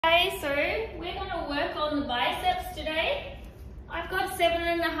on the biceps today. I've got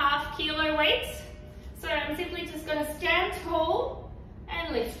 7.5 kilo weights. So I'm simply just going to stand tall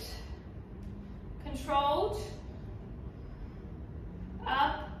and lift. Controlled.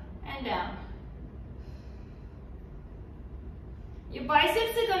 Up and down. Your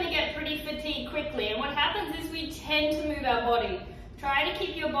biceps are going to get pretty fatigued quickly, and what happens is we tend to move our body. Try to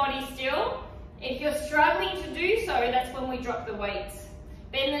keep your body still. If you're struggling to do so, that's when we drop the weights.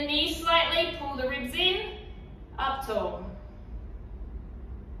 Bend the knees slightly, pull the ribs in, up tall.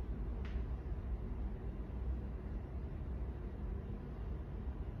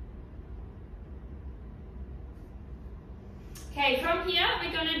 Okay, from here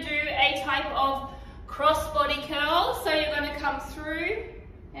we're going to do a type of cross body curl. So you're going to come through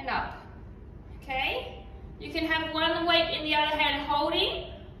and up. Okay? You can have one weight in the other hand holding,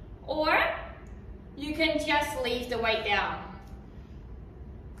 or you can just leave the weight down.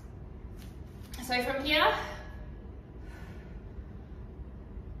 So from here,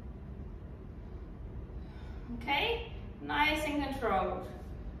 okay, nice and controlled.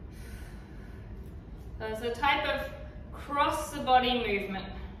 So it's a type of cross the body movement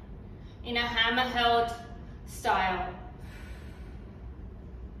in a hammer held style.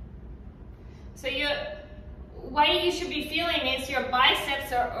 So your way you should be feeling is your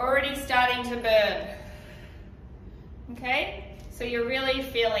biceps are already starting to burn. Okay, so you're really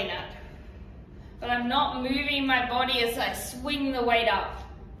feeling it. But I'm not moving my body as I swing the weight up.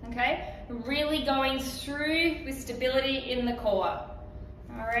 Okay, really going through with stability in the core.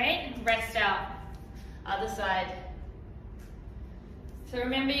 All right, rest out. Other side. So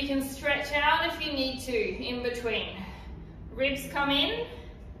remember, you can stretch out if you need to in between. Ribs come in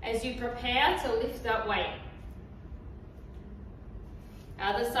as you prepare to lift that weight.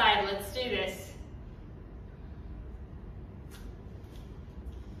 Other side, let's do this.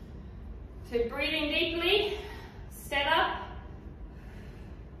 So breathing deeply, set up.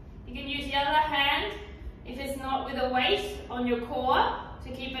 You can use the other hand, if it's not with a weight, on your core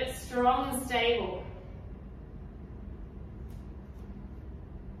to keep it strong and stable.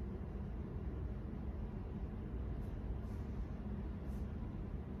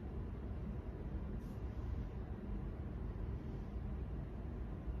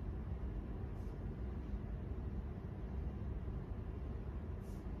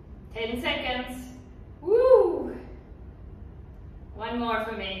 Seconds. Woo! One more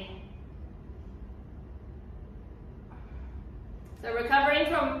for me. So recovering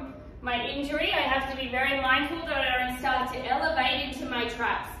from my injury, I have to be very mindful that I don't start to elevate into my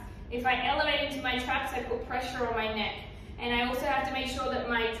traps. If I elevate into my traps, I put pressure on my neck. And I also have to make sure that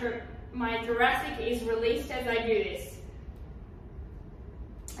my thoracic is released as I do this.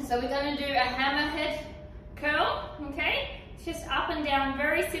 So we're going to do a hammerhead curl, okay? Just up and down,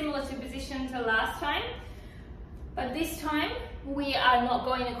 very similar to position to last time, but this time we are not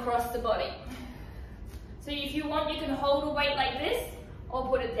going across the body. So if you want, you can hold a weight like this or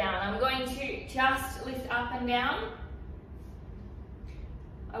put it down. I'm going to just lift up and down.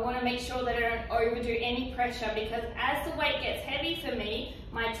 I want to make sure that I don't overdo any pressure, because as the weight gets heavy for me,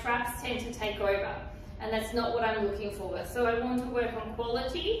 my traps tend to take over, and that's not what I'm looking for. So I want to work on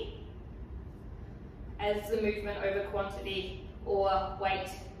quality as the movement over quantity or weight.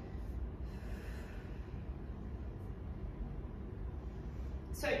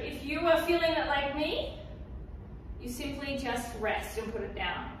 So if you are feeling it like me, you simply just rest and put it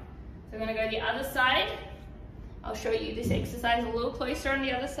down. So I'm going to go the other side. I'll show you this exercise a little closer on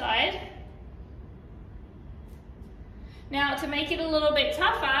the other side. Now, to make it a little bit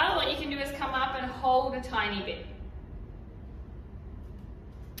tougher, what you can do is come up and hold a tiny bit.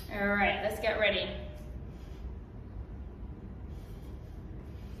 All right, let's get ready.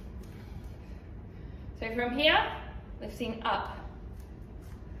 So from here, lifting up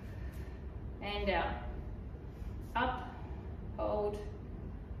and down, up, hold,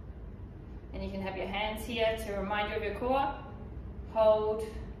 and you can have your hands here to remind you of your core, hold,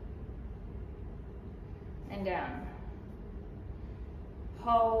 and down,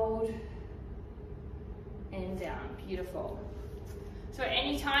 hold, and down. Beautiful. So at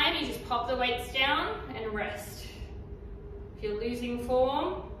any time, you just pop the weights down and rest. If you're losing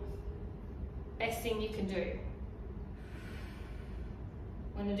form, best thing you can do.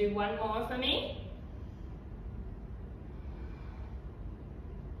 I'm going to do one more for me.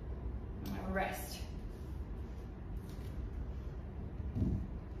 And rest.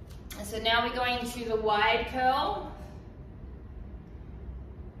 And so now we're going to the wide curl.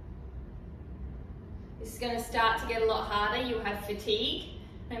 This is going to start to get a lot harder. You'll have fatigue.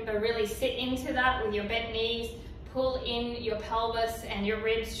 Remember, really sit into that with your bent knees. Pull in your pelvis and your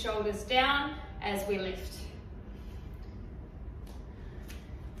ribs, shoulders down, as we lift.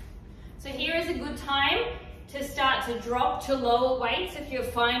 So here is a good time to start to drop to lower weights if you're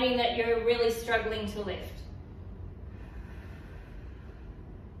finding that you're really struggling to lift.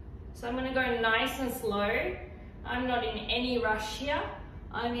 So I'm going to go nice and slow. I'm not in any rush here.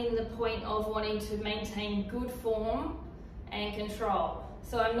 I'm in the point of wanting to maintain good form and control.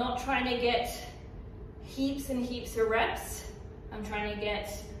 So I'm not trying to get heaps and heaps of reps. I'm trying to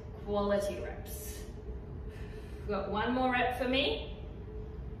get quality reps. We've got one more rep for me.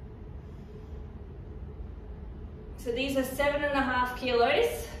 So these are 7.5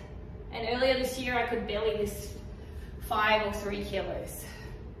 kilos, and earlier this year I could barely lift 5 or 3 kilos.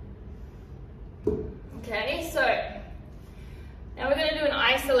 Okay, so now we're going to do an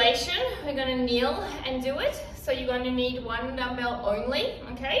isolation. We're going to kneel and do it. So you're going to need one dumbbell only,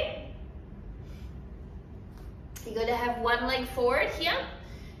 okay? You're going to have one leg forward here,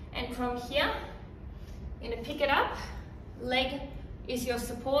 and from here, you're going to pick it up. Leg is your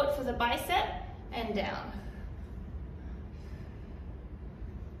support for the bicep, and down.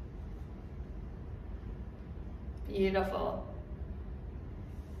 Beautiful.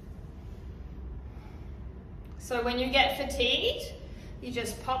 So when you get fatigued, you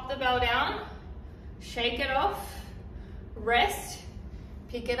just pop the bell down, shake it off, rest,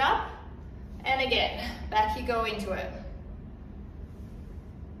 pick it up, and again, back you go into it.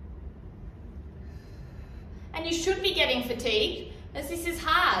 And you should be getting fatigued, as this is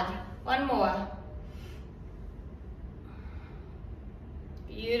hard. One more.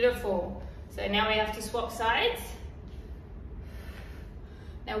 Beautiful. So now we have to swap sides.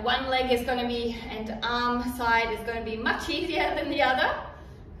 Now one leg is going to be, and arm side is going to be much easier than the other.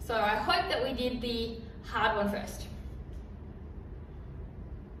 So I hope that we did the hard one first.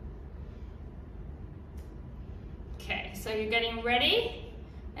 Okay, so you're getting ready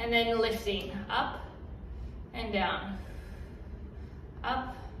and then lifting up and down,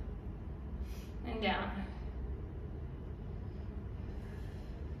 up and down.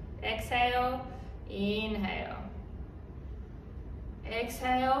 Exhale, inhale.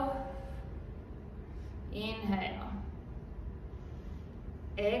 Exhale, inhale.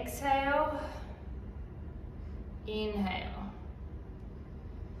 Exhale, inhale.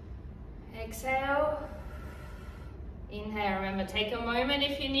 Exhale, inhale. Remember, take a moment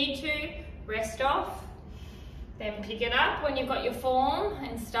if you need to, rest off, then pick it up when you've got your form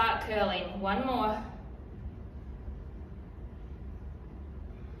and start curling. One more.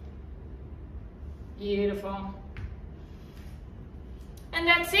 Beautiful. And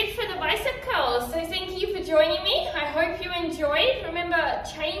that's it for the bicep curls. So thank you for joining me. I hope you enjoyed. Remember,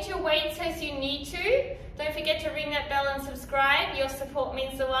 change your weights as you need to. Don't forget to ring that bell and subscribe. Your support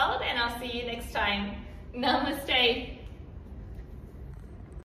means the world, and I'll see you next time. Namaste.